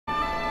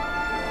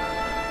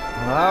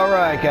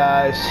Alright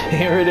guys,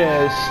 here it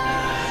is.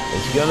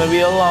 It's gonna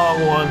be a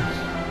long one,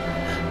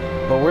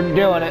 but we're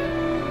doing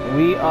it.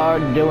 We are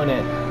doing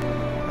it.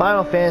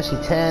 Final Fantasy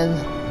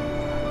X,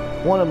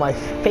 one of my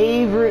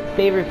favorite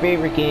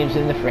games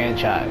in the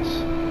franchise.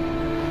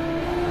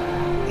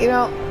 You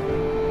know,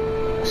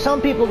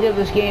 some people give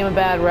this game a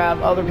bad rap,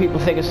 other people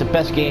think it's the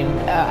best game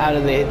out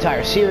of the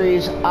entire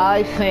series.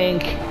 I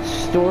think,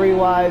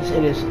 story-wise,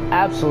 it is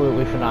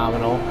absolutely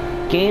phenomenal.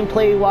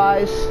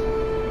 Gameplay-wise,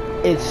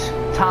 it's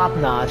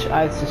top-notch.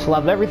 I just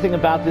love everything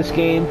about this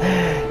game,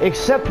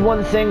 except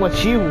one thing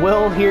which you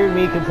will hear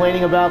me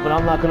complaining about, but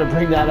I'm not going to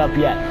bring that up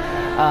yet.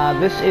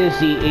 This is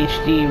the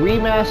HD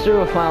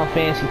remaster of Final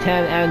Fantasy X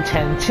and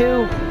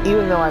X-2.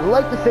 Even though I'd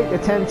like to think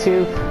that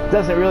X-2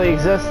 doesn't really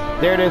exist,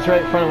 there it is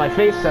right in front of my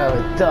face, so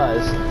it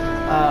does.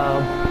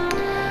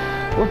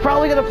 We're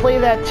probably going to play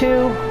that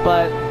too,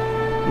 but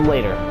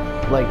later.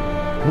 Like,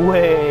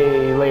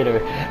 way later,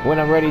 when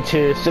I'm ready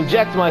to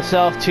subject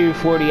myself to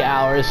 40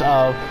 hours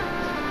of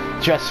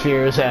dress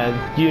spheres and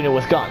unit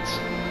with guns.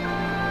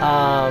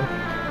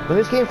 When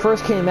this game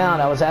first came out,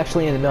 I was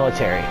actually in the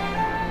military,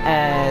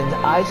 and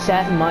I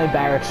sat in my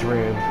barracks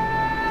room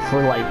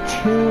for like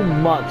 2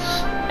 months,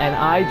 and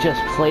I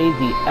just played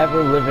the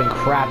ever-living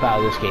crap out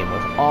of this game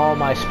with all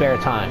my spare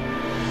time.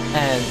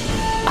 And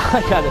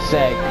I gotta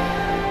say,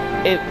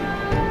 it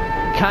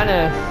kind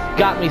of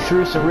got me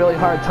through some really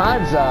hard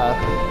times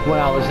when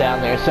I was down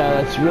there, so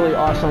that's really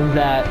awesome,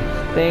 that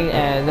thing,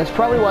 and that's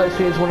probably why this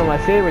is one of my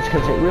favorites,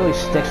 because it really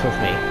sticks with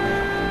me.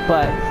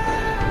 But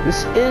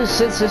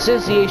since this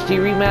is the HD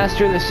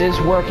remaster, this is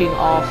working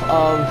off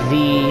of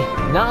the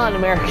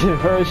non-American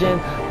version,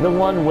 the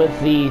one with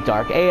the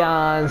Dark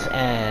Aeons,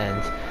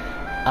 and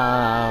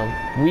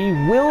we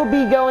will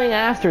be going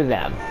after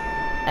them,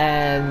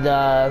 and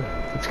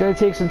it's going to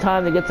take some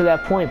time to get to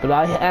that point, but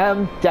I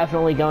am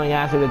definitely going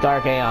after the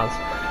Dark Aeons.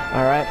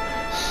 Alright,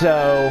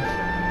 so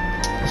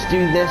let's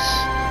do this.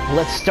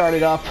 Let's start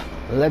it up.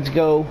 Let's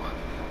go.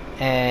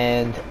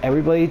 And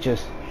everybody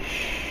just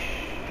shh.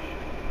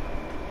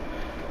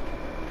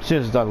 As soon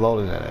as it's done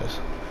loading, that is.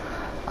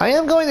 I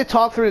am going to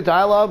talk through the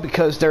dialogue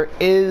because there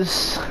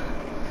is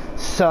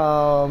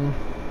some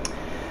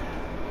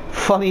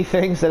funny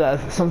things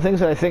some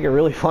things that I think are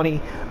really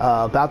funny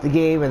about the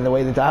game and the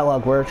way the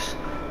dialogue works.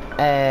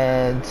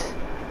 And,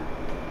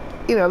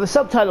 you know, the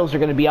subtitles are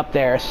going to be up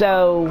there,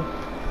 so,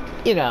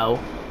 you know,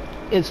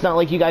 it's not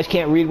like you guys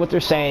can't read what they're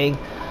saying,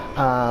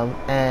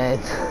 and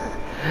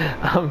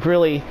I'm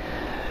really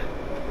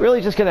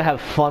just gonna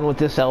have fun with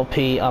this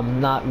LP.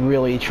 I'm not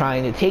really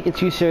trying to take it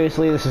too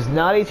seriously. This is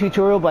not a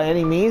tutorial by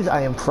any means.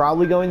 I am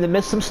probably going to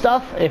miss some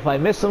stuff. If I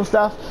miss some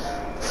stuff,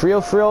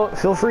 feel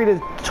free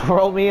to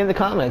throw me in the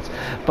comments,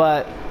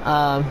 but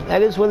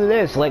that is what it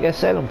is. Like I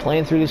said, I'm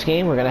playing through this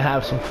game. We're gonna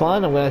have some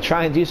fun. I'm gonna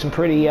try and do some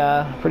pretty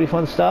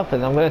fun stuff,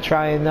 and I'm gonna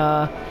try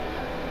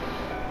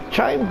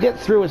and get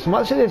through as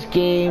much of this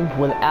game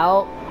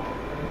without,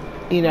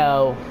 you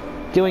know,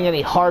 doing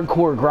any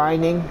hardcore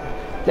grinding.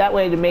 That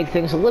way, to make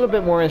things a little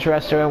bit more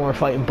interesting when we're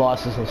fighting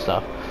bosses and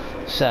stuff.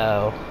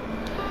 So,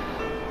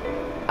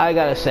 I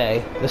gotta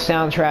say, the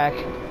soundtrack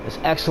is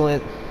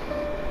excellent.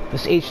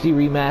 This HD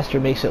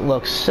remaster makes it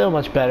look so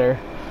much better.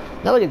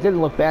 Not like it didn't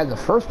look bad in the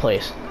first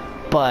place,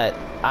 but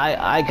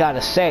I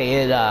gotta say,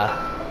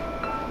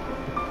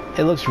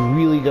 it looks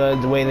really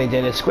good the way they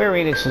did it. Square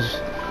Enix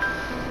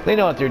they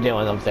know what they're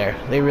doing up there.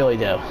 They really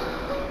do.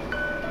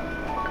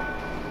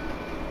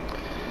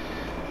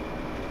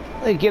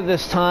 I give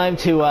this time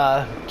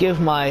to give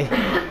my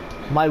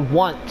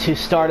want to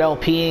start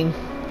LPing.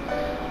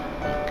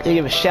 I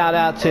give a shout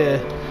out to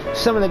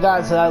some of the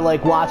guys that I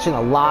like watching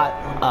a lot.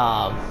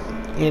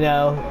 You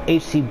know,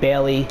 H.C.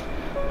 Bailey,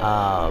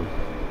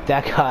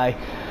 that guy.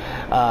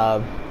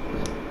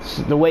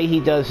 The way he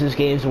does his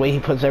games, the way he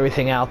puts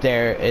everything out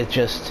there,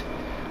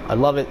 I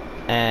love it.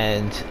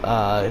 And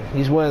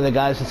he's one of the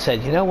guys that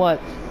said, you know what,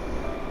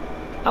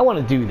 I want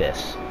to do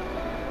this.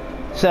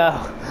 So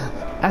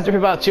after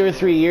about 2 or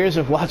 3 years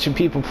of watching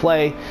people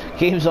play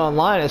games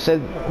online, I said,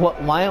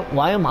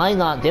 why am I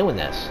not doing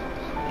this?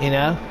 You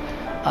know,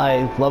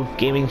 I love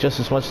gaming just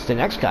as much as the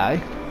next guy,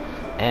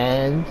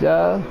 and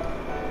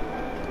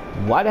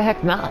why the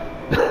heck not?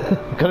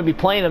 I'm gonna be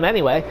playing them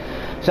anyway,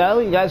 so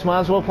you guys might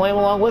as well play them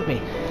along with me.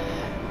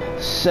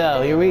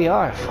 So here we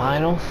are,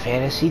 Final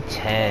Fantasy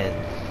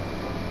X.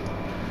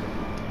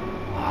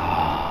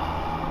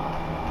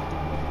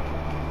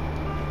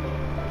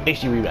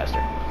 HD remaster.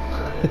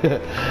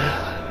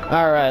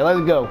 Alright,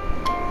 let's go.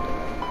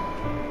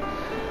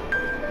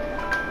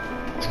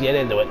 Let's get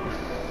into it.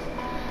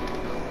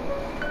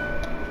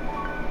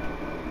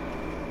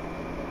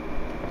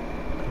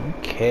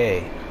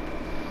 Okay.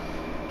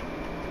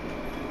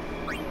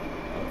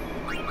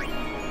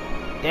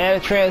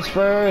 Data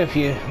transfer. If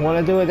you want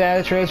to do a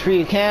data transfer,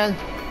 you can.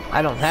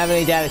 I don't have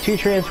any data to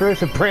transfer.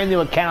 It's a brand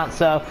new account,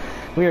 so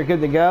we are good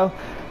to go.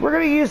 We're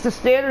going to use the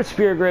standard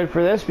spear grid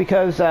for this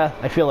because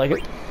I feel like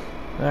it.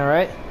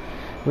 Alright.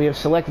 We have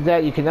selected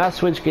that. You cannot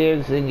switch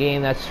games in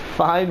game. That's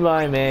fine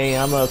by me.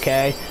 I'm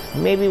okay.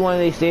 Maybe one of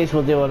these days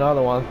we'll do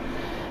another one.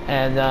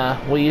 and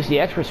we'll use the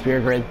extra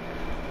spear grid.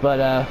 But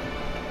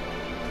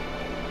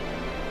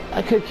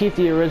I could keep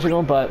the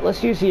original, but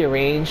let's use the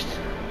arranged.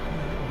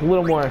 A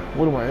little more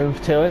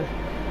oomph to it.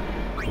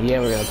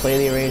 Yeah, we're gonna play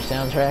the arranged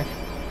soundtrack.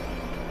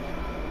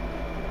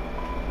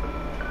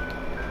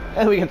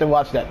 And we get to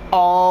watch that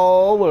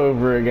all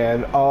over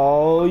again.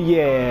 Oh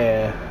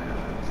yeah.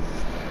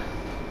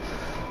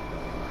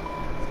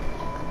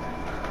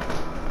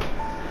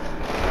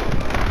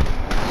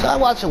 So I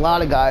watch a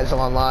lot of guys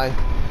online.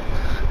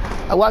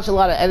 I watch a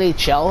lot of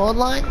NHL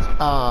online.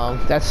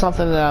 That's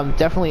something that I'm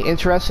definitely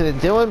interested in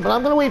doing, but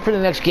I'm going to wait for the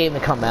next game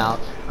to come out.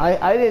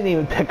 I didn't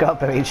even pick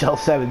up NHL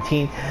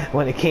 17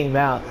 when it came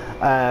out,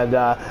 and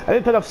I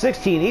didn't pick up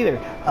 16 either.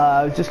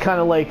 Just kind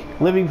of like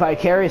living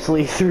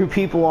vicariously through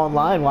people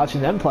online,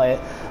 watching them play it.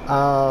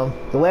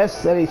 The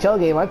last NHL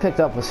game I picked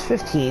up was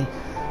 15,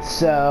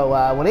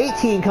 so when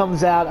 18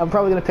 comes out, I'm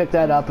probably going to pick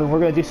that up, and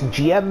we're going to do some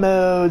GM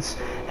modes,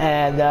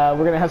 and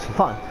we're going to have some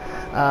fun.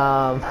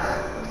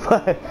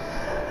 But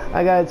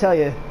I gotta tell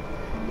you,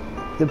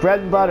 the bread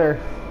and butter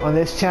on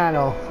this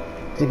channel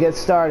to get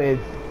started,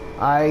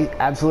 I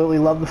absolutely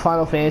love the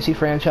Final Fantasy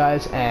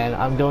franchise, and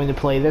I'm going to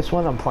play this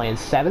one. I'm playing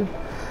 7.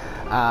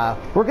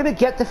 We're gonna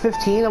get to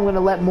 15. I'm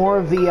gonna let more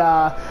of the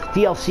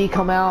DLC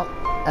come out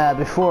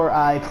before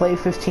I play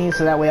 15,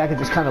 so that way I can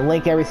just kind of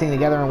link everything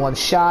together in one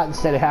shot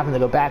instead of having to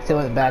go back to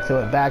it and back to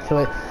it and back to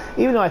it.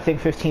 Even though I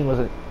think 15 was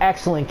an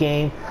excellent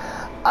game,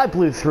 I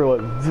blew through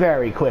it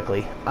very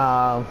quickly,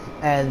 so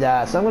I'm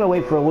going to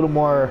wait for a little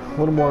more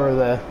of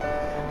the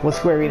what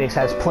Square Enix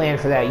has planned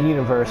for that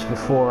universe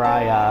before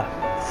I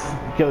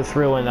go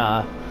through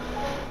and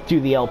do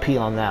the LP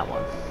on that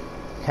one.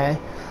 Okay.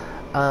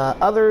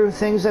 Other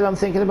things that I'm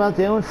thinking about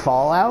doing: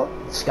 Fallout,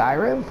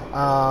 Skyrim,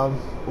 a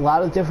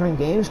lot of different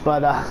games,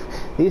 but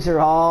these are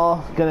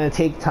all going to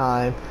take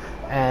time,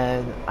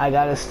 and I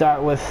got to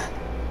start with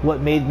what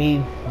made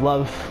me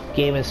love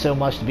gaming so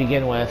much to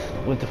begin with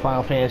the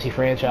Final Fantasy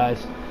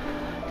franchise,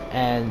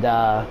 and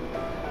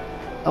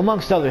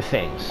amongst other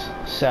things.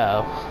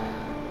 So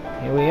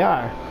here we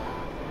are.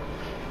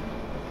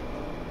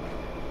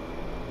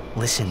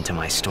 Listen to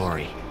my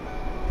story.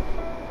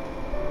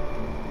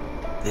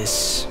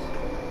 This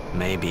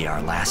may be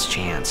our last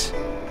chance.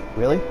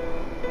 Really?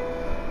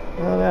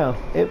 I don't know.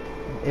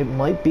 It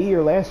might be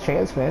your last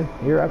chance, man.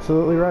 You're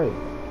absolutely right.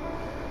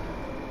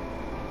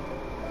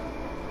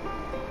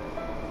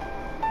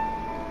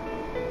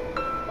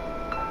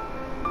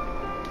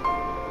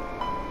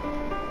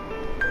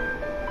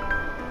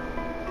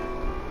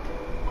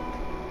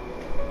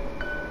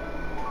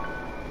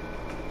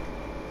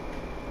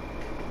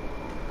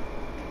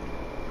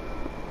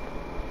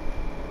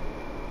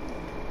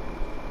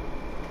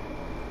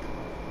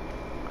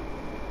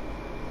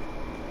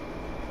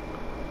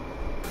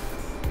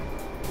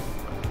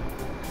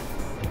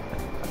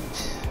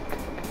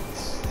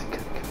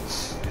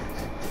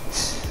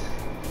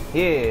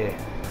 Yeah.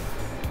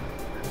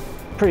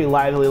 Pretty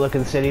lively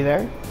looking city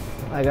there.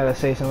 I gotta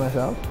say so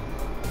myself.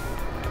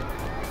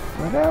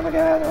 Oh my god,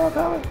 they're all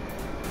coming.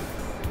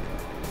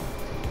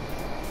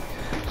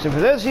 So for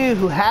those of you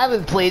who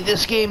haven't played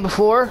this game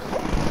before,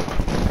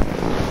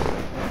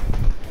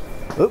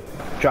 oop,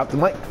 dropped the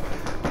mic.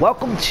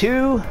 Welcome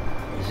to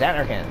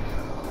Xanarkand.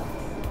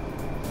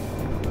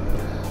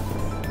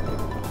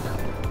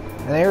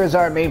 And there is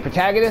our main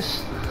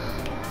protagonist.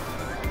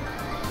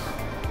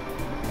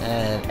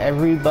 And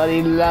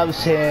everybody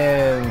loves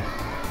him.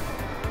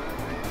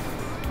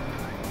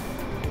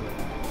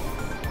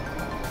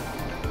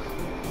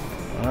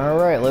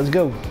 Alright, let's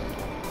go.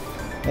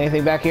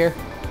 Anything back here?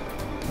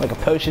 Like a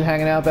potion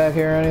hanging out back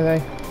here or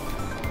anything?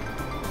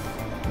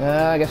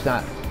 I guess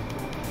not.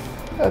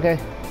 Okay.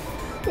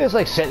 It's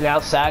like sitting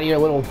outside of your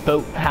little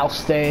boat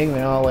house thing.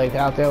 They're all like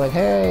out there like,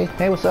 hey,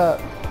 what's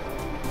up?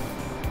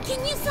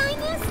 Can you sign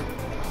this?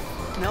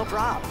 No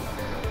problem.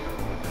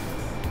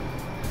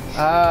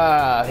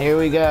 Ah, here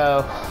we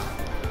go.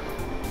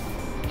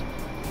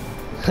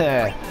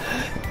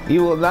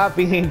 You will not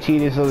be named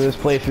Cheetahs on this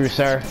playthrough,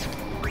 sir.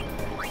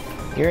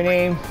 Your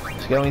name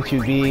is going to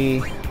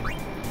be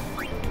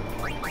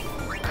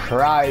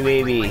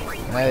Crybaby.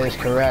 That is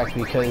correct,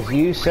 because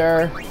you,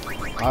 sir,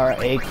 are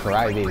a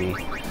crybaby.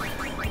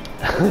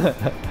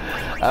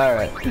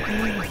 Alright.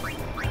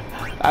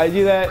 I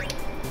do that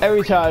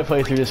every time I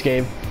play through this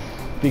game,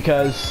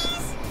 because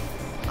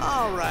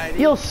Alrighty.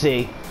 you'll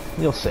see.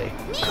 You'll see.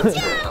 Me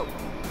too!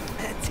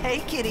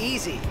 Take it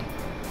easy.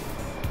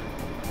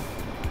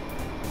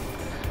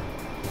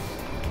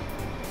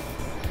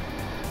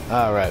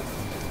 Alright.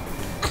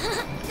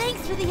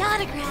 Thanks for the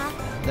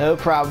autograph. No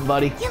problem,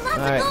 buddy. You love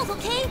the gold,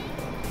 okay?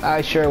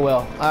 I sure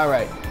will.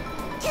 Alright.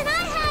 Can I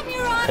have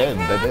your Hey,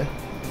 autograph? baby.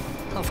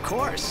 Of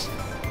course.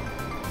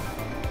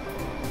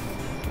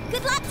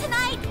 Good luck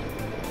tonight.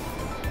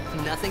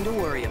 Nothing to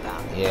worry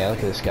about. Yeah, look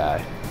at this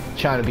guy.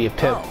 Trying to be a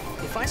pimp. Oh,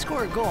 if I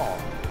score a goal,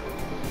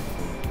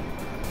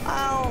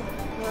 I'll,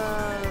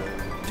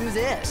 do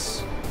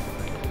this.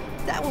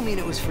 That will mean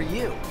it was for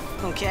you,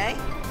 okay?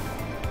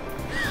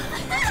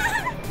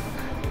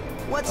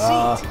 What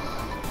seat?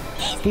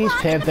 He's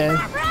pimping. blocking the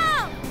front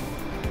row.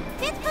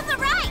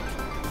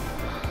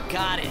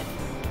 got it.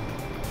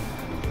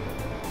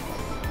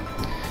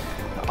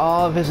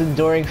 All of his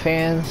enduring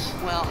fans.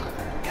 Well,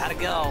 gotta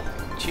go.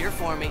 Cheer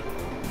for me.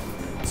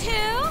 2,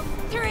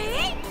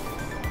 3.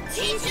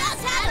 Teach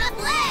us how to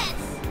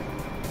blitz!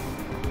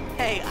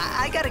 Hey,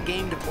 I got a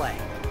game to play.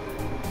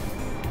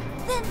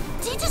 Then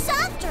teach us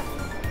after.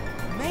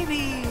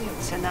 Maybe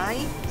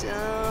tonight,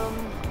 no.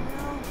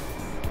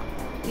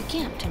 You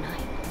can't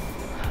tonight.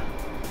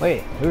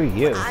 Wait, who are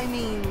you? I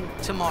mean,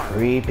 tomorrow.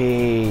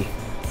 Creepy.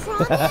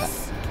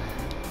 Promise?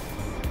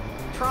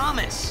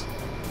 Promise.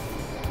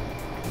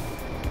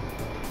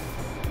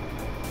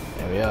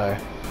 There we are.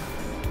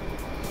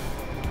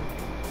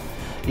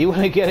 You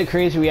want to get a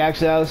crazy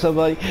reaction out of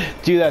somebody?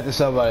 Do that to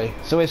somebody.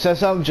 Somebody says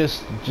something,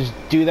 just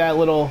do that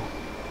little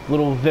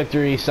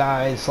victory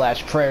sign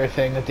 / prayer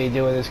thing that they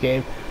do in this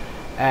game,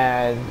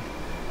 and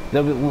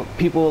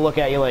people will look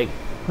at you like,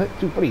 what,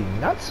 dude, what are you,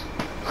 nuts?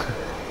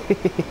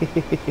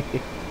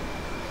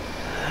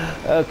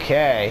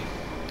 Okay,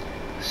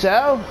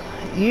 so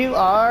you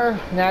are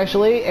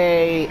naturally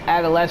a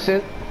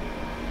adolescent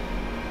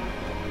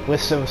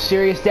with some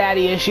serious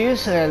daddy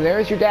issues, and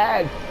there's your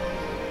dad.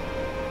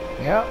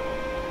 Yep,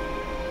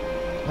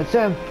 that's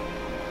him.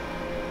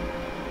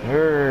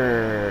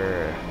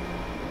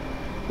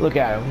 Look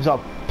at him, he's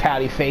all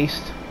pouty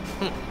faced.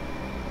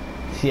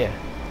 Yeah.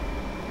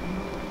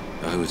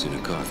 I was in a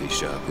coffee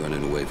shop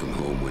running away from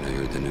home when I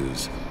heard the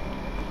news.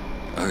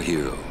 Our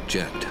hero,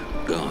 Jet,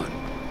 gone,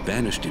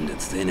 vanished into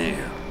thin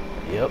air.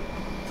 Yep.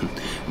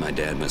 My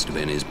dad must have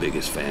been his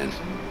biggest fan.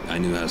 I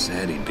knew how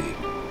sad he'd be.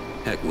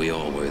 Heck, we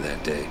all were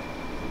that day.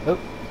 Oh,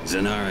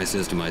 Zanar, I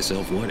says to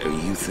myself, what are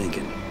you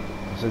thinking?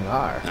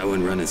 Zanar. I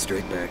went running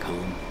straight back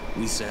home.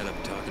 We sat up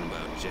talking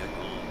about Jet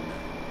all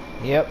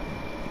night. Yep.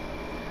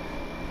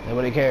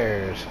 Nobody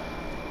cares.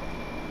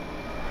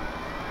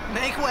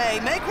 Make way,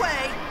 make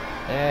way!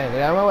 And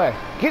get out of my way.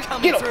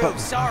 Coming Get up. through,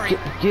 sorry.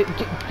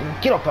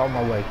 Get up out of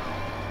my way.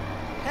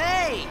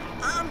 Hey,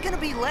 I'm gonna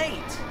be late.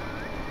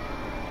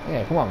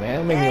 Yeah, come on, man.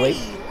 Don't make me Hey,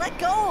 late. let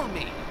go of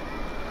me.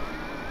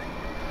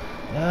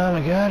 Oh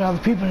my god, all the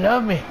people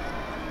love me.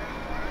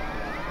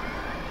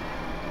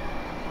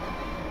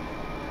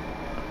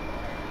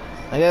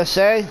 I gotta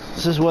say,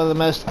 this is one of the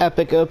most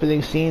epic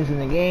opening scenes in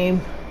the game.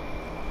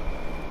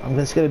 I'm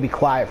just gonna be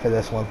quiet for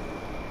this one.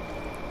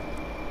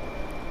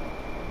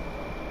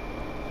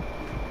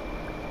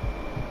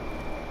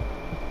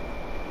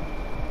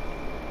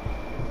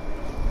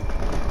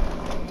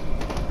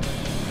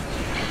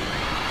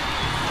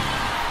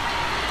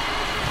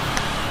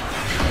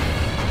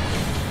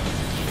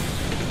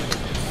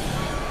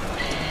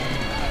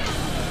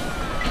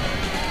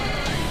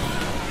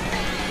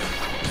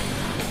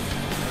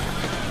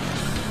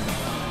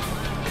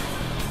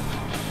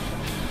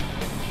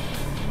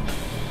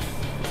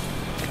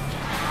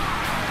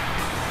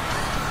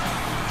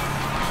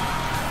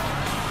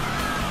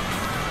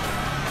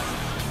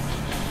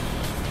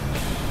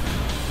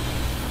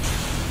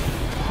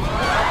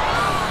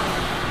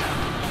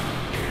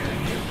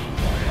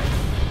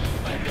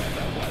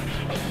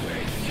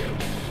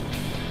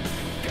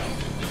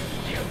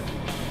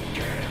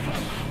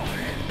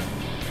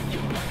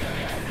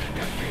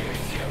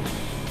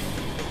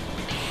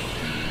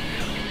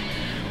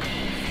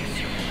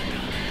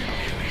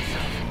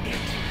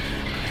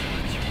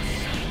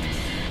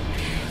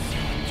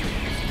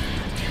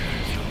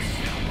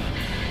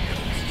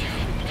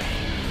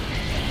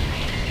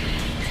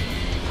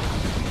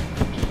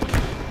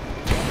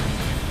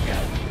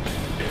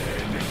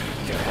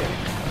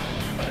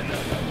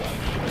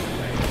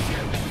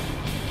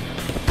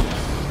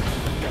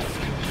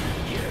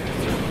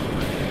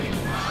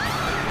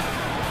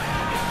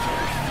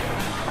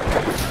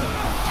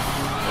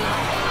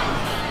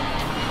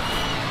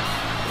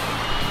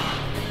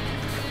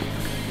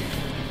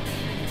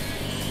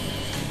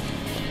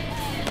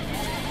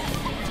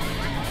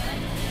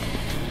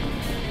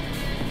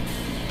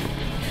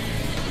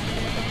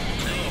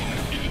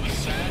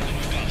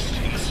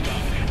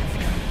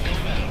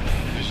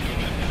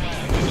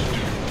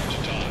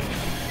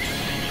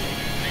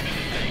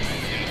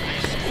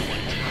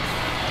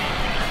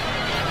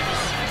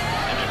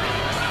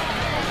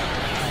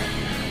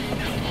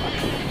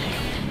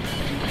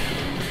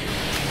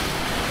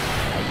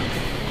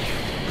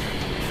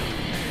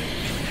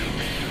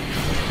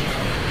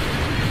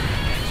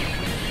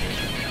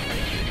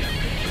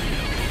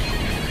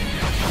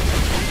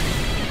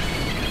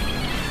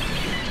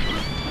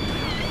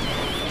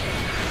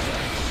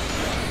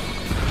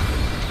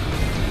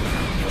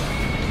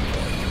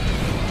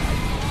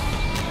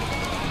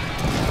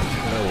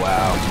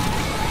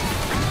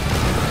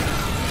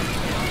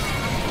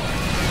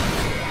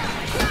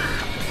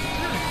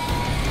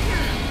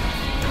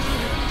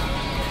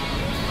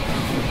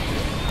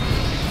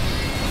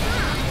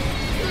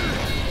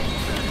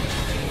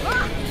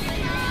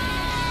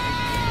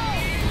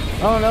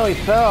 Oh no, he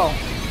fell.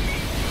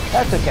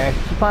 That's okay.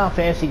 It's a Final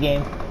Fantasy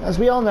game. As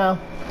we all know,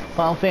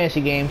 Final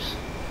Fantasy games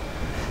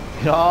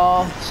can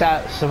all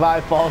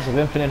survive falls of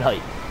infinite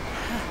height.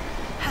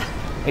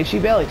 H.G.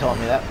 Bailey told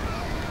me that.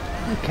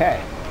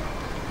 Okay.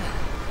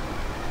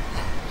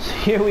 So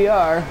here we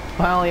are,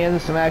 finally into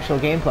some actual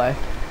gameplay.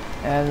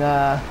 And,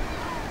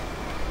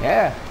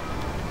 yeah.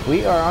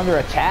 We are under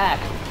attack.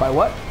 By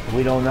what?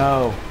 We don't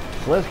know.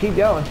 So let's keep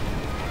going.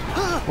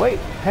 Wait,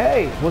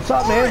 hey, what's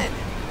up, man?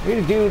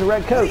 You're the dude with the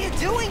red coat. What are you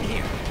doing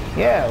here?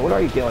 Yeah, what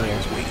are you doing here?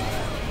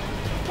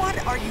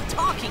 What are you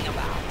talking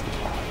about?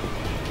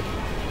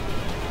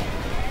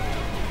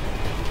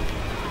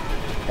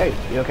 Hey,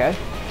 you okay?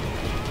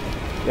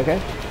 You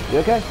okay? You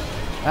okay?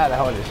 Ah, the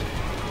hell it is.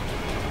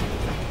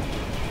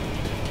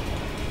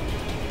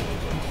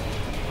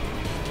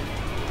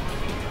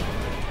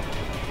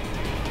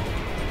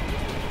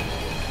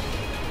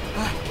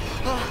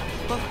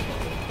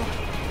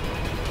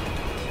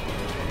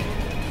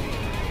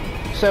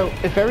 So,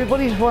 if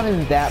everybody's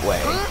running that way,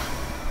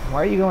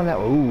 why are you going that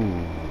way?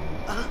 Ooh.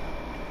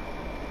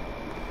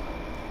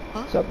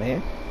 What's up,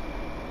 man?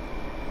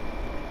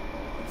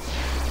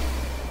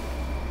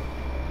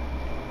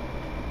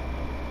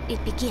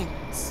 It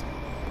begins.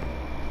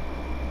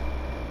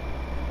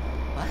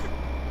 What?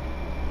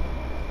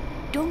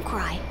 Don't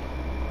cry.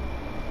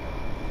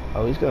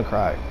 Oh, he's gonna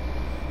cry.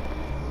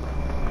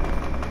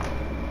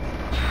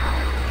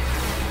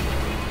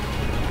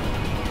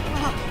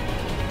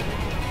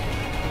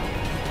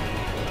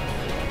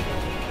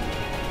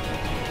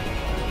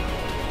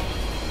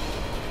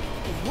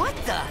 What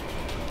the?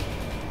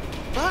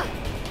 Huh?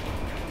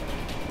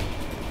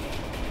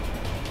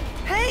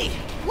 Hey,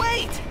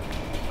 wait!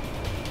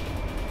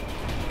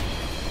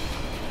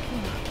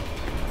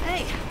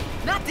 Hey,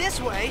 not this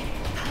way.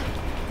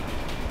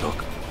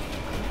 Look.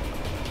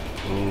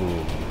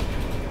 Ooh.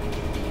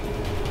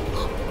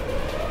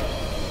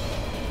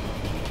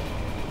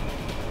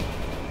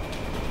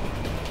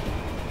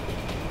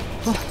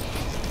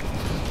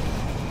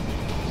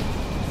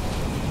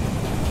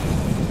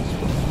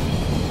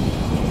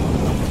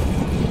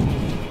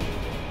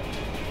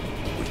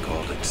 We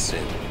called it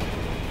sin.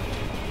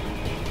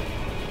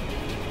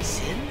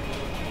 Sin?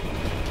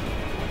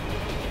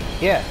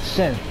 Yeah,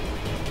 sin.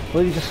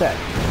 What did you just say?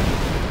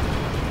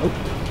 Oh.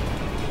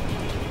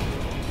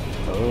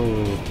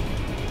 Oh.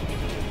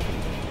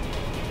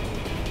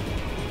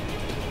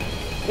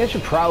 You guys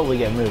should probably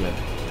get moving.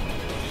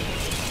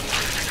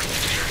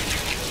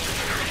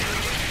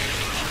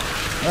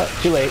 Oh,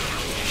 too late.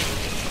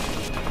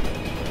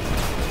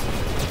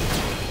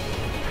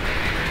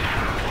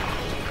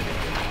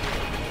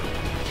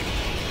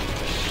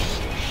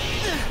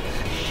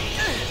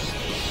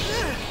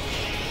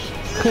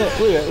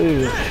 Look at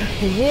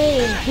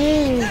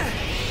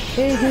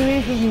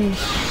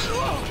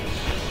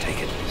Take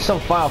it. some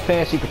Final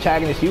Fantasy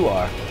protagonist you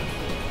are.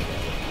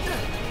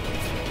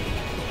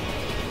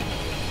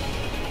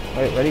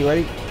 Right, ready?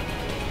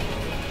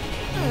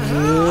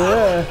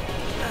 Yeah.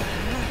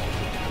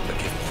 A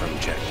gift from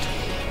Jekt.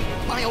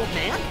 My old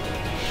man?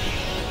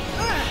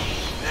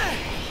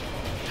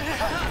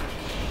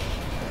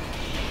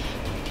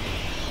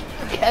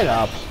 Get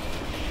up.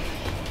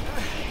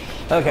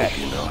 Okay. Hope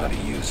you know how to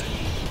use it.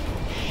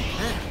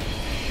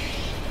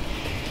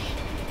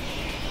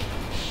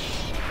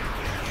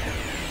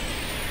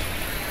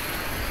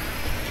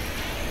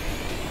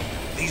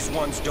 These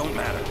ones don't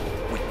matter.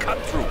 We cut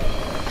through.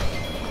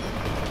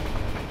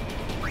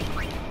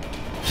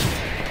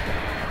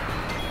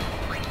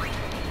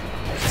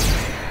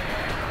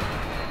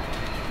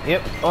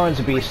 Yep, Auron's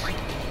a beast.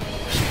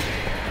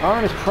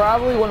 Auron is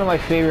probably one of my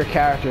favorite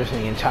characters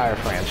in the entire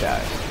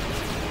franchise.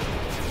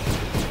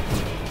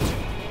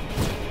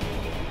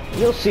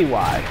 You'll see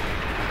why.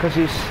 Because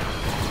he's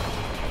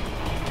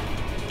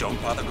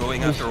Don't bother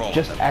going after all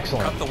just of them.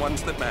 excellent. Cut the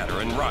ones that matter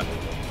and run.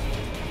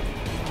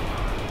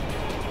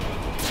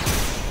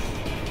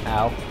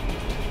 Ow.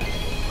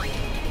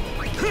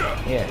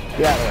 Yeah,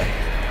 get out of the way.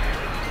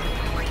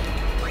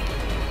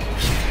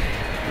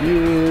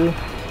 You.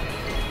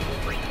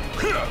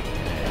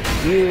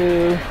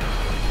 You.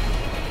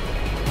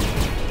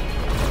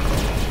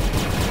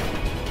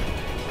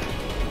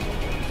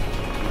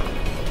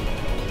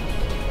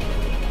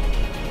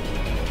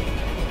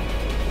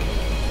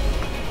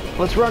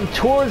 Let's run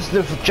towards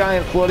the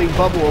giant floating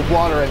bubble of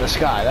water in the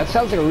sky. That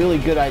sounds like a really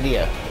good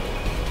idea.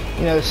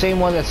 You know, the same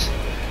one that's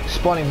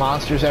spawning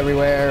monsters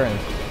everywhere, and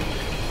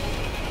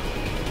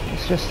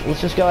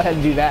let's just go ahead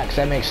and do that, because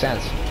that makes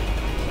sense.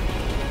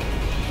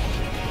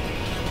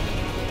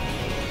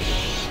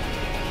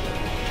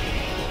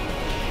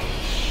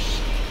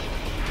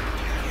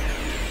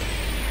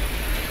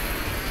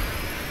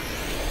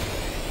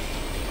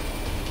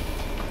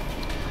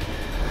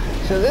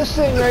 So this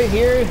thing right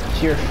here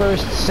is your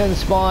first sin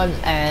spawn,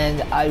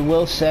 and I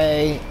will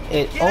say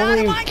it Get out of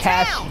only my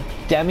casts town!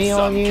 Demi Some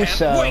on you, can't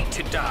so wait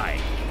to die.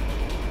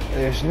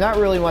 there's not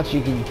really much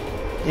it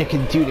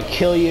can do to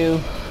kill you,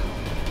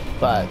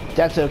 but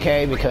that's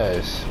okay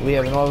because we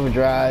have an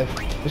overdrive,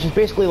 which is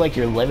basically like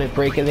your limit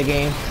break in the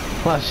game.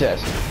 Watch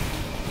this.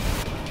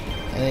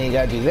 And then you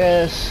gotta do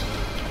this,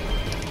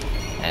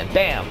 and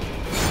bam!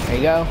 There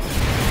you go.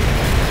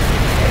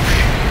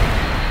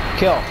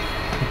 Kill.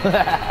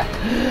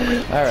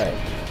 Alright.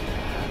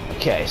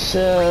 Okay,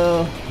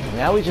 so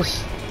now we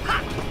just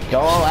Go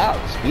all out.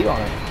 Speed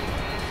on it.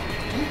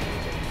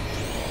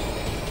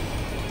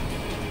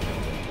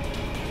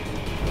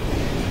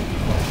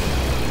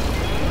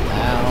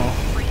 Ow.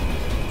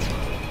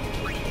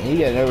 You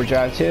get an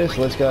overdrive too,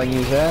 so let's go and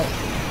use that.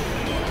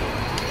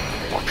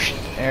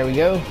 There we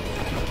go.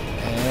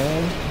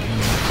 And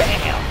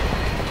bam!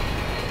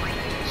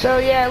 So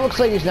yeah, it looks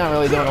like he's not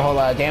really doing a whole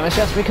lot of damage.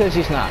 That's because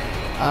he's not.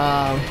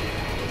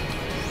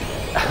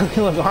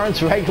 Look,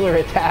 Arn's regular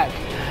attack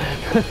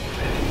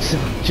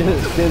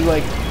just did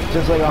like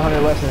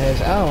 100 less than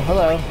his. Oh,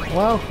 hello.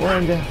 Well, we're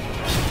into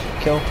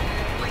kill.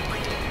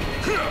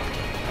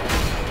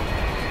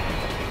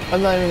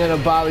 I'm not even gonna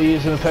bother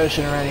using a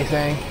potion or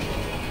anything.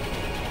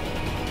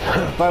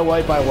 If I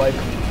wipe, I wipe.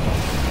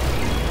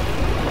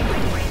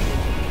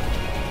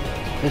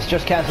 It's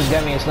just casting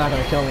Demi, it's not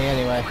gonna kill me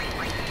anyway.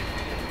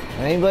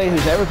 And anybody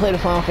who's ever played a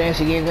Final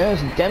Fantasy game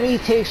knows Demi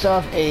takes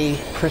off a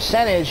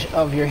percentage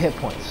of your hit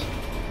points.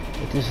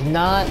 It does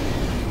not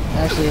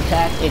actually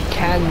attack, it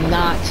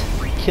cannot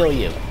kill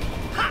you.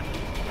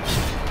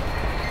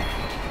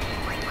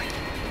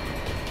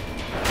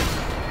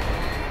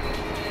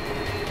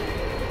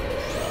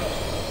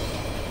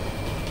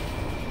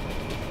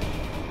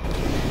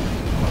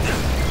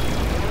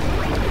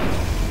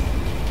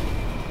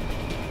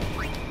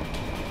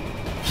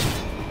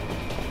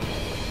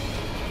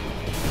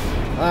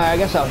 Alright, I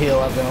guess I'll heal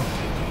up though.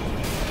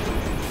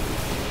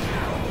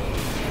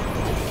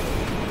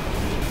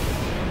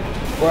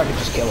 Or I could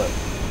just kill it.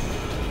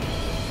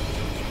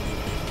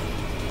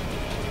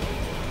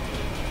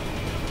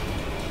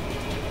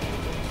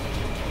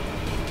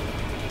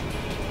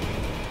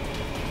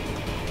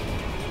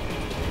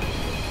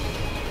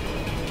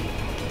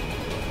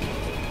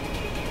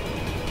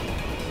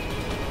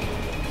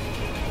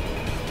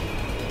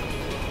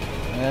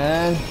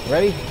 And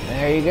ready?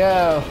 There you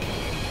go.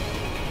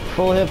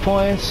 Full hit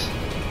points.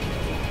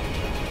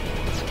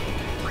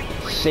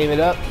 Save it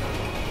up.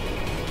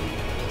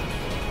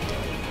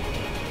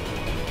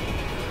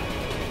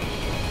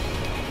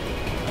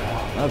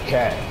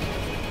 Okay.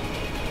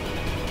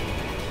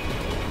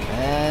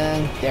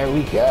 And there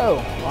we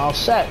go. All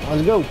set.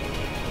 Let's go.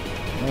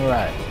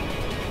 Alright.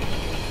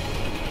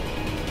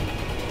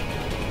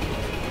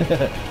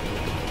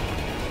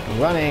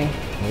 Running.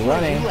 Running.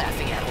 What are you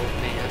laughing at, old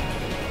man?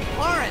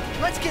 Arn,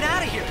 let's get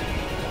out of here.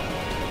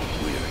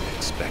 We're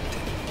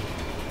expected.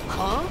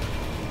 Huh?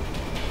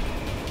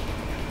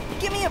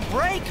 Give me a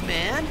break,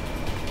 man.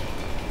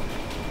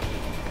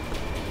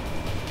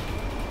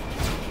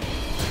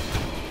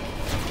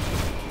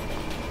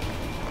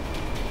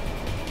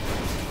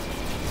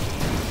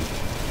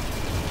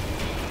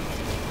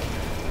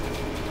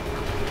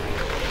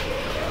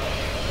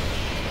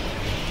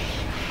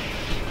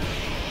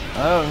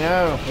 Oh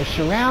no, we're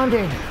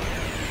surrounded.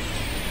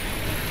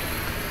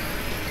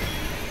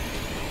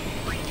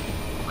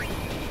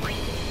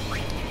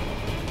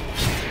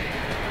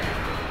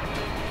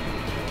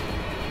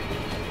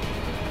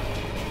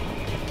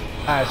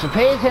 Alright, so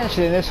pay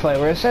attention in this fight.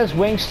 Where it says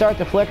wings start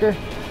to flicker,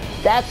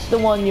 that's the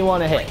one you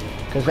want to hit.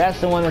 Because that's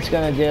the one that's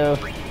going to do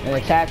an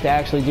attack to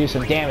actually do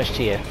some damage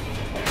to you.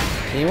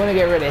 So you want to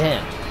get rid of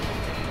him.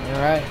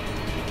 Alright?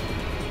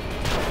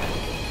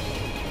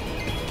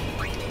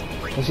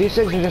 Because these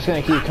things are just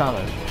going to keep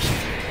coming.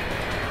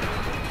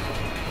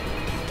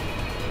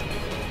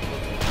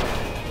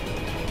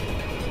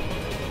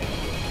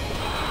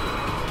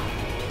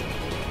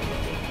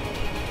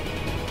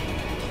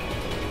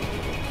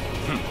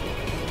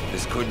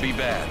 This could be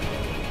bad.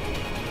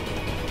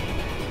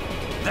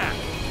 That!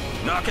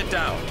 Knock it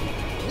down!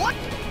 What?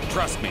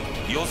 Trust me,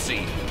 you'll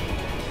see.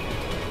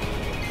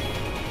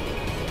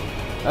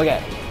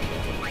 Okay.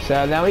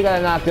 So now we got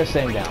to knock this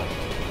thing down.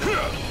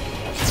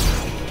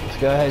 Let's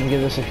go ahead and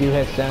give this a few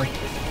hits then.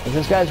 But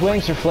this guy's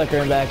wings are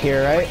flickering back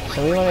here, right?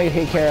 So we want to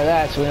take care of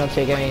that so we don't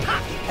take any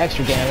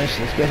extra damage.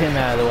 Let's get him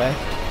out of the way.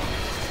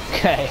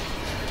 Okay.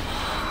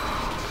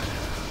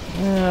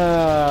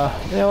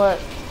 You know what?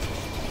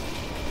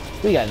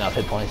 We got enough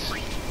hit points.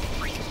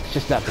 Let's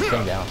just knock this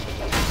thing down.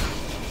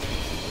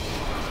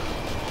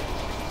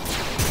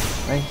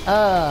 Right?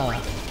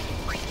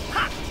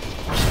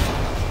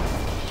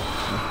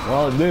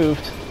 Well, it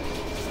moved.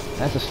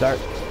 That's a start.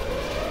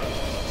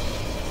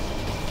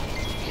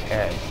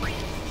 Okay.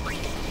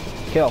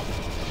 Kill.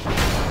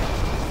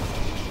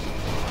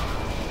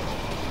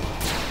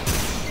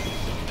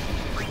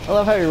 I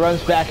love how he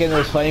runs back into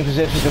his fighting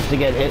position just to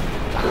get hit.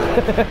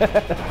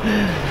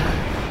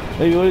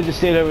 If he would have just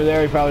stayed over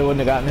there, he probably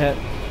wouldn't have gotten hit.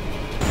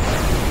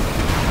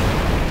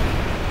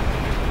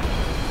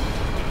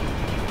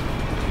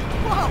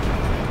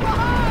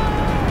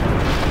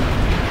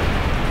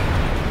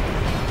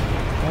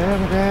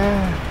 Over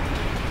there.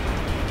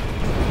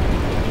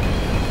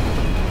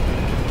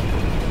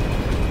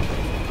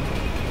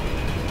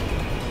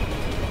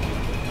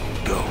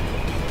 Go.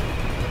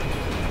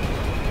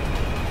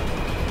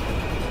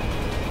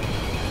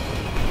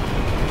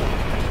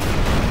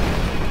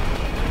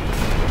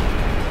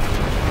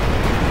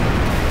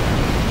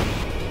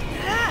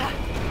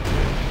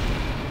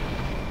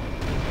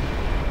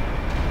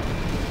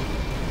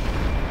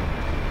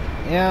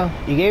 You know,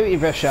 you gave it your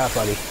best shot,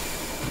 buddy.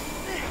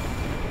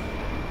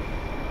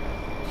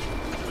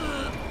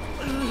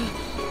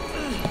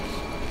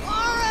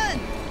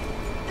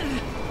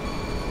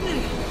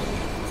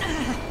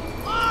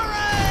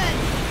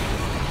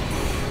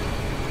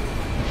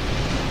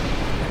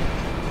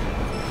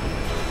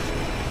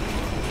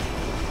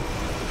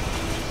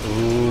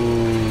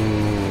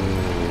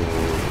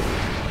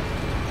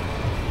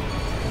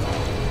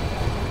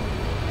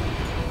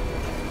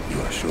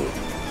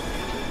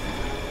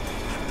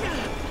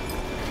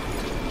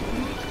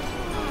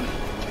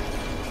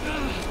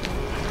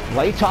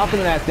 Why are you talking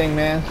to that thing,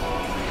 man?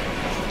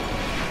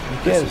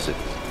 This is it.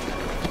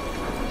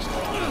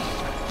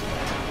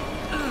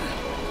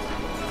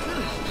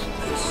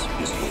 This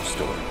is your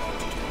story.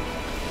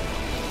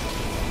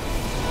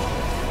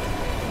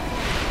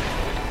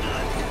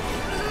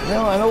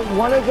 No, I don't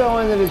want to go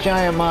into the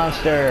giant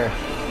monster.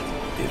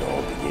 It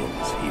all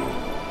begins here.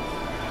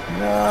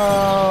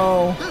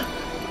 No.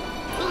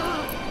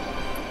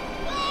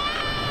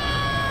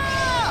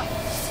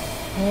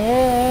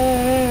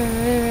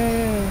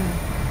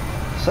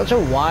 Such a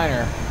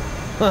whiner.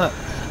 I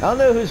don't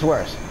know who's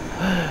worse,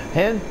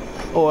 him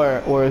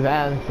or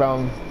Van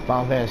from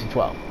Final Fantasy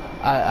 12.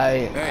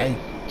 I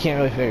can't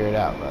really figure it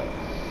out, but.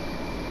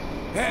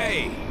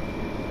 Hey!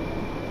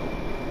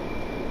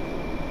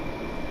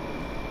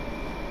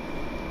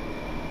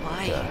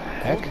 My The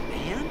heck? old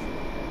man?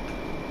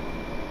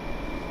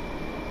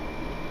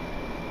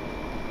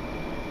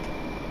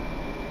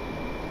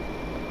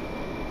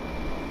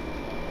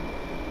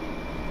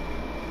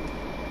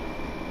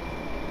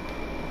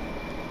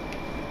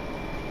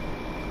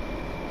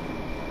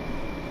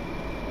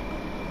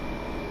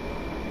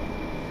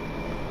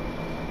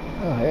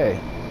 Oh, hey.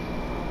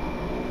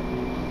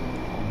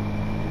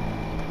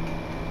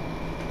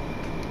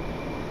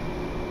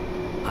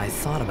 I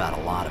thought about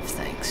a lot of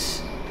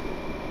things.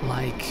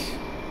 Like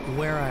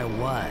where I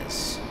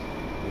was,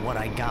 what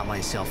I got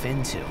myself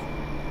into.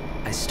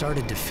 I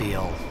started to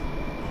feel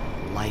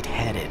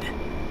lightheaded,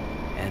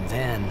 and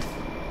then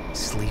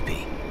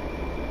sleepy.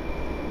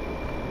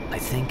 I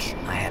think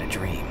I had a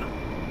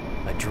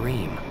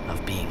dream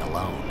of being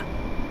alone.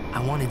 I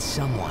wanted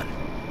someone,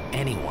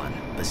 anyone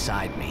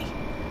beside me,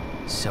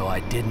 so I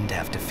didn't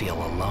have to feel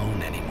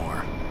alone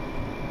anymore.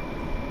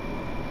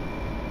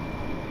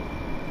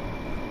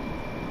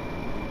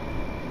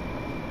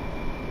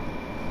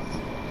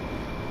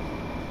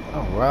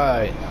 All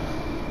right.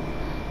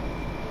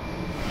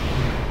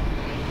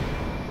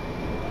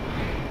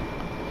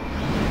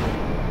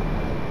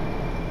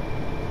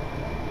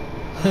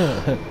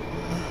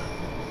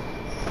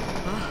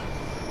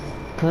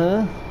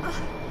 Huh?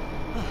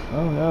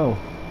 Oh no.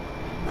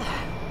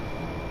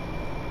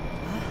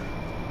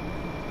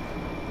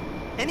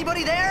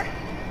 Anybody there?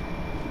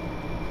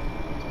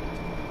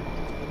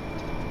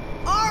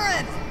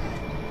 Oren!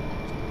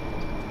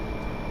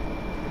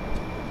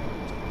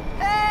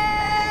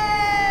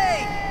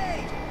 Hey!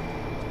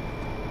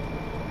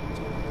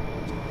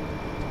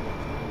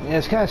 Yeah,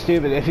 it's kind of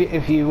stupid.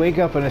 If you wake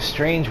up in a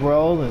strange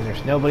world and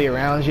there's nobody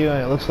around you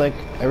and it looks like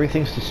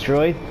everything's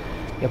destroyed,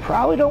 you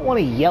probably don't want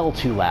to yell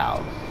too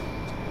loud.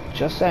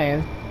 Just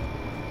saying.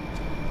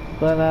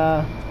 But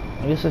I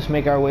guess let's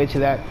make our way to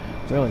that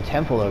ruined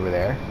temple over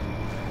there.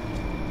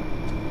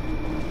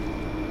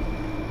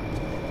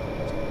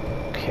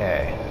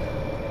 Okay.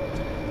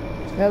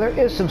 Now there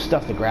is some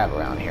stuff to grab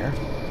around here.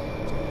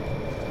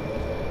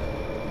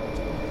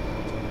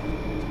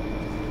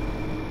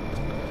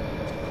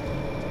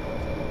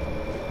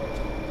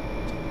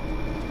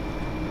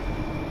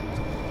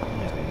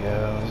 There we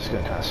go. I'm just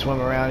gonna kind of swim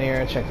around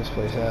here and check this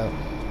place out.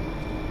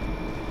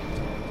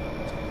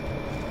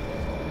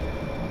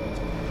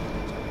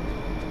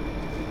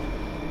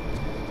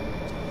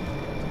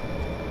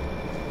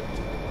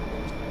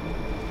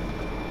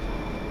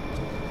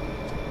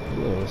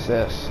 What's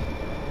this?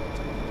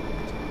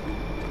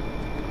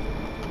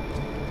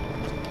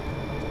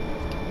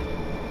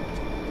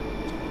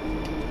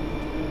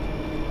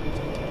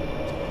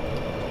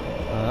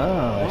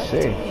 Oh, I see.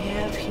 What do we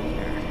have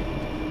here?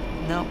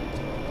 Nope,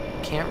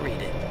 can't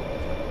read it.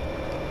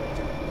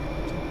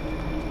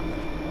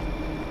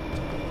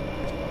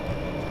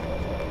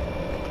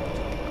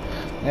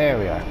 There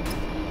we are.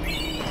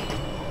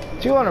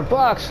 200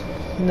 bucks.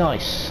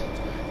 Nice.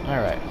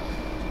 All right.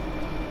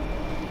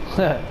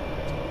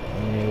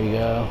 There we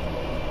go.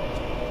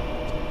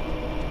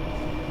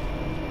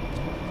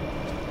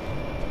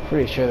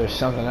 Pretty sure there's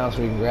something else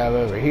we can grab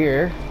over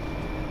here.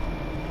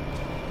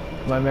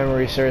 If my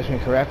memory serves me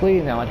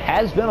correctly. Now, it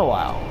has been a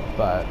while,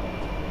 but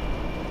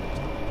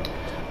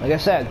like I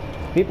said,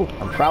 people,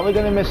 I'm probably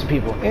going to miss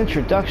people.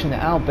 Introduction to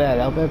Albed.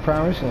 Albed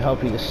primers can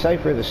help you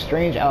decipher the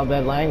strange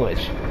Albed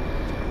language.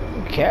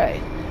 Okay.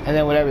 And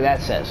then whatever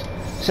that says.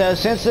 So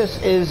since this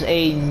is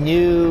a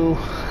new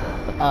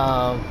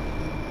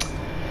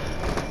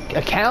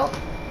account,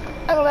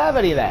 I don't have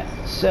any of that,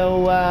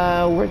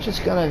 so we're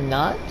just gonna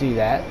not do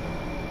that.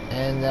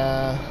 And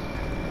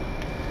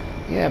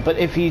yeah, but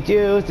if you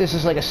do, if this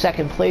is like a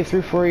second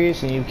playthrough for you,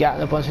 so you've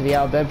gotten a bunch of the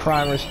Albed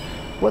primers,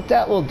 what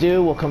that will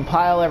do will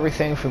compile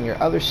everything from your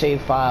other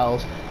save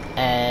files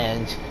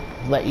and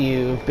let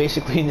you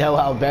basically know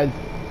how bad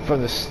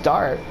from the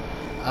start,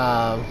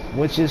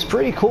 which is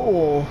pretty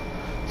cool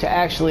to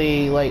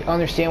actually like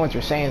understand what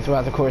they're saying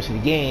throughout the course of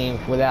the game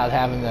without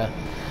having to,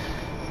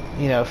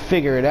 you know,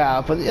 figure it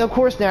out. But of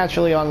course,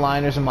 naturally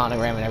online there's a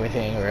monogram and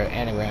everything, or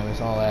anagram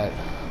and all that,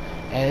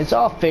 and it's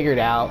all figured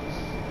out,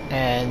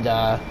 and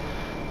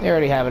they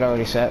already have it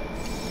already set.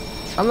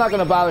 I'm not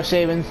gonna bother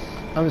saving.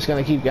 I'm just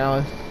gonna keep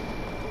going.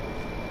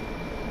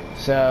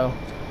 So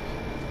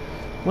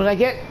when I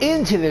get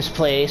into this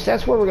place,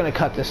 that's where we're gonna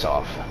cut this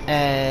off,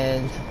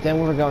 and then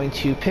we're going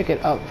to pick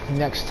it up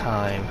next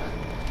time,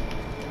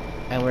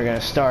 and we're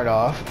gonna start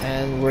off,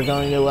 and we're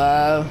going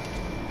to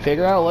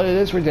figure out what it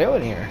is we're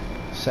doing here.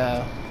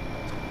 So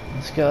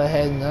let's go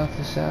ahead and knock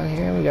this out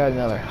here. We got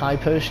another high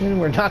potion.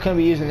 We're not going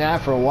to be using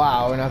that for a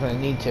while. We're not going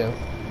to need to.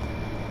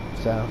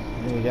 So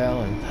here we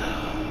go. And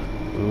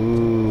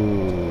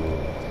ooh,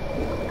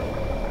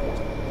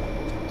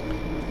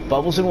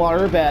 bubbles in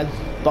water are bad.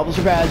 Bubbles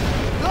are bad.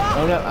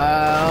 Oh no!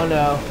 Oh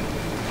no!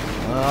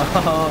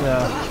 Oh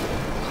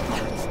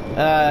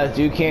no!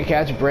 Dude can't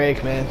catch a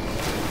break, man.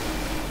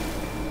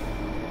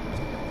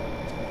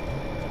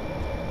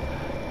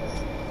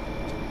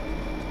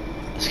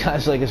 This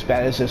guy's like as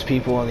bad as those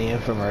people in the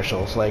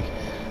infomercials. Like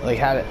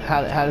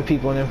how do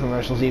people in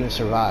infomercials even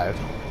survive?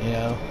 You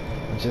know,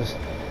 it's just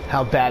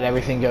how bad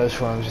everything goes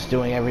for them, just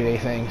doing everyday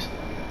things.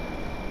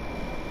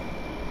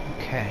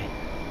 Okay.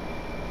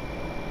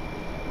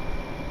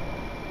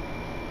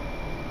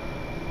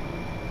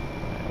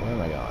 Right, where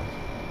am I going?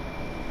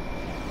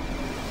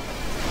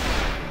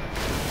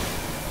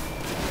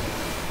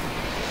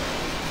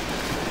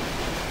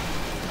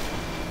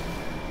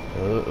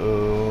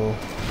 Uh-oh.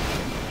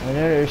 I know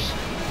there's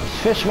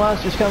fish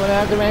monsters coming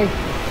after me.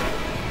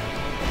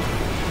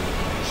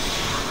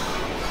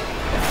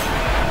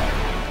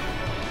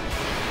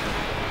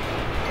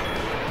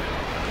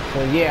 So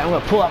yeah, I'm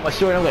gonna pull out my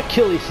sword and I'm gonna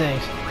kill these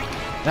things.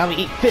 And I'm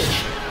gonna eat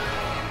fish.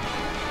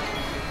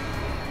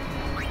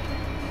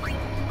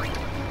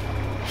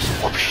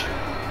 Whoosh.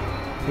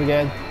 You're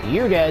dead.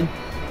 You're dead.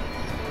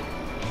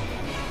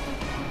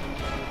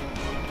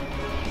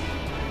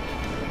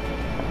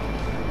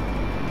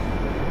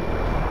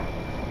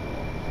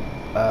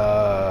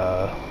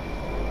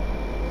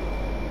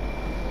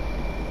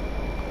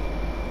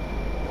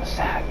 What's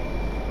that?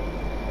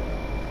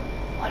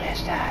 What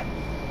is that?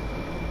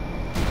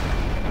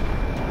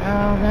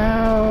 Oh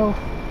no!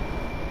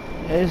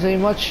 It is a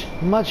much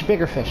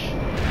bigger fish.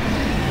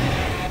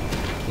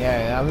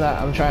 Yeah,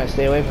 I'm trying to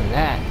stay away from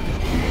that.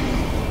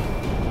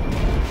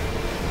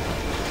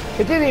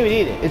 It didn't even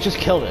eat it. It just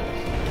killed it.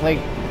 Like.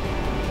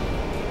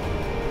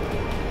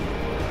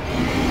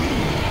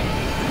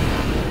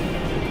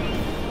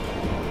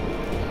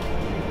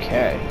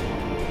 Okay.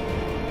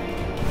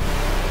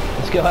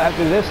 Let's go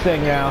after this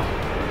thing now.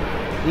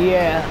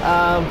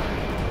 Yeah,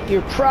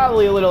 you're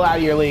probably a little out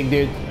of your league,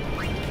 dude.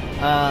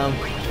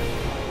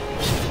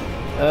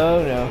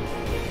 Oh no.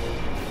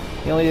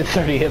 You only did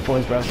 30 hit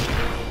points, bro.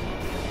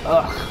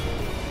 Ugh.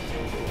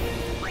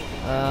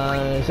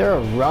 Is there a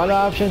run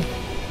option?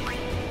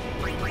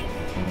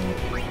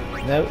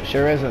 Nope,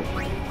 sure isn't.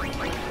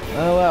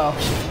 Oh well.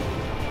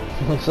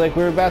 Looks like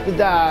we're about to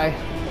die.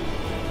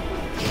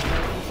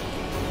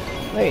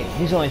 Wait,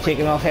 he's only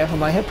taking off half of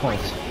my hit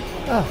points.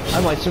 Oh, I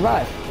might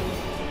survive.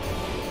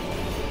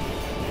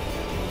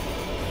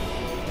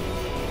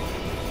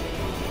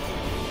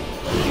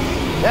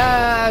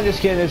 Nah, just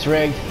kidding, it's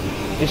rigged.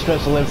 You're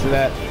supposed to live through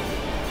that.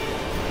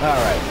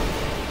 Alright.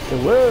 So,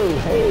 whoa,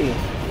 hey.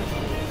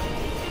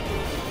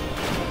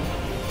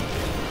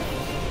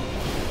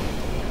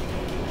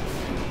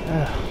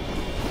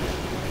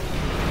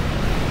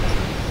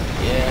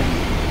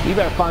 Yeah. You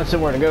better find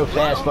somewhere to go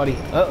fast, buddy.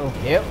 Uh-oh.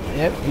 Yep,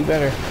 you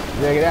better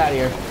get out of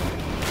here.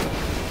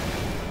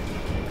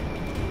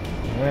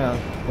 Look around.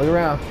 Look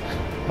around.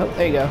 Oh,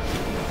 there you go.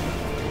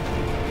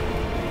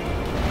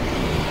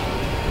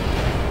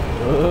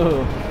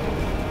 Ooh.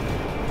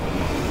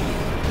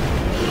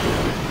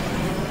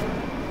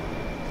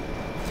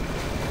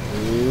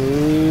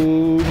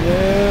 Ooh,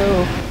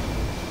 no.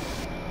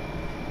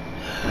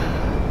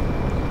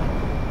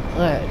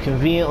 That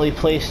conveniently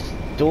placed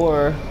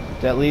door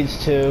that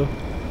leads to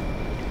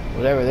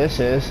whatever this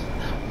is.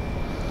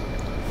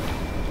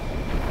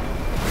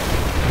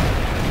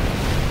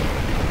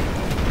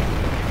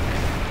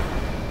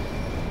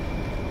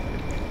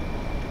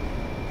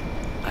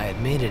 I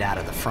had made it out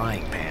of the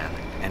frying pan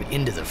and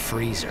into the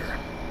freezer.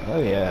 Oh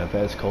yeah, I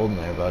bet it's cold in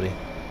there, buddy.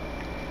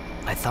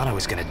 I thought I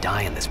was gonna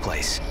die in this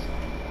place.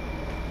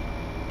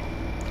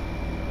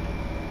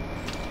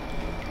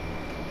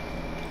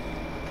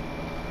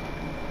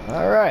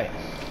 Alright.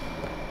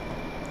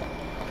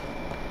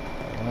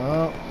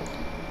 Well,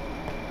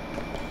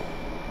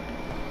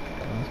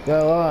 let's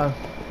go on.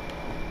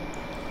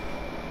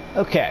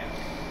 Okay.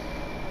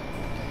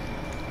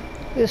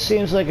 This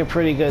seems like a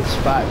pretty good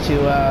spot to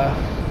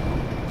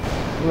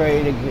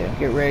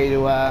get ready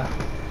to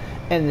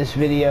end this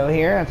video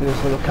here after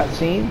this little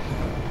cutscene.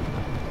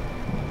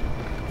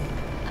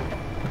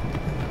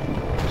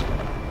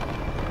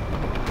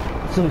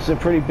 Some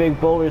pretty big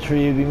boulders for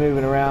you to be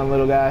moving around,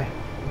 little guy.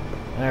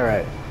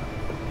 Alright.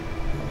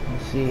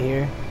 Let's see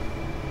here.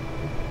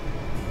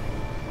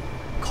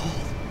 Cold.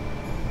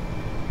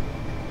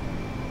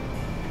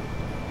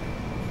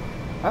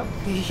 Oh,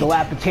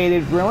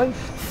 dilapidated ruins.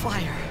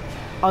 Fire.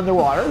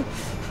 Underwater.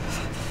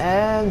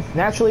 And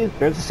naturally,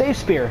 there's a safe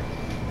spear.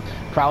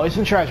 Probably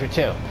some treasure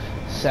too.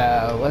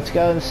 So let's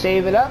go and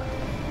save it up.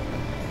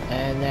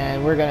 And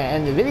then we're going to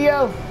end the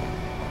video.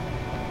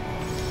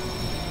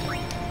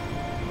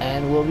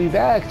 And we'll be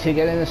back to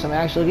get into some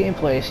actual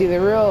gameplay. See,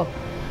 the real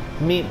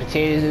meat and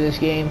potatoes of this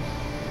game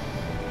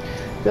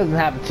doesn't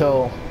happen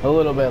until a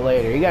little bit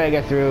later. You got to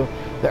get through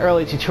the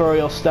early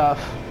tutorial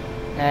stuff.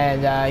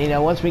 And, you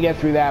know, once we get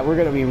through that, we're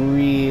going to be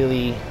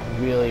really,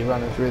 really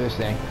running through this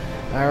thing.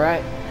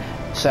 Alright.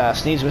 It's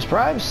Sneezemus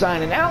Prime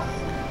signing out.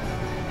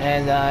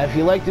 And if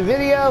you liked the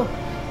video,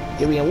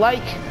 give me a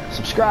like,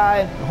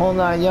 subscribe, the whole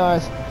 9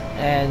 yards.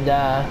 And,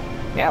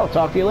 yeah, we'll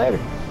talk to you later.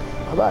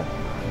 Bye-bye.